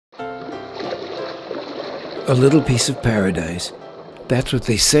A little piece of paradise. That's what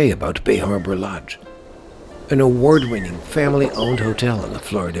they say about Bay Harbor Lodge. An award-winning, family-owned hotel on the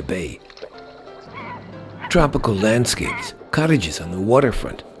Florida Bay. Tropical landscapes, cottages on the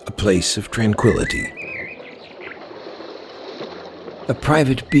waterfront, a place of tranquility. A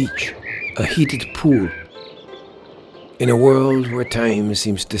private beach, a heated pool. In a world where time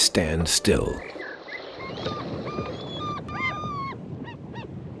seems to stand still.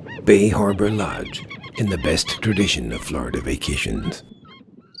 Bay Harbor Lodge, in the best tradition of Florida vacations.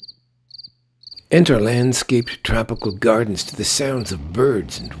 Enter landscaped tropical gardens to the sounds of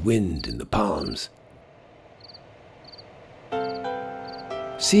birds and wind in the palms.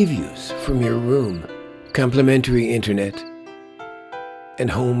 Sea views from your room, complimentary internet,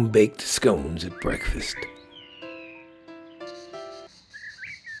 and home-baked scones at breakfast.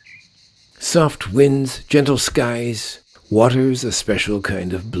 Soft winds, gentle skies, water's a special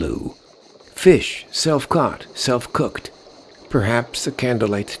kind of blue. Fish, self-caught, self-cooked, perhaps a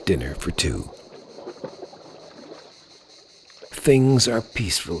candlelight dinner for two. Things are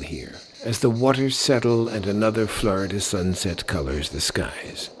peaceful here, as the waters settle and another Florida sunset colors the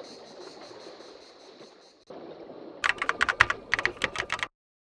skies.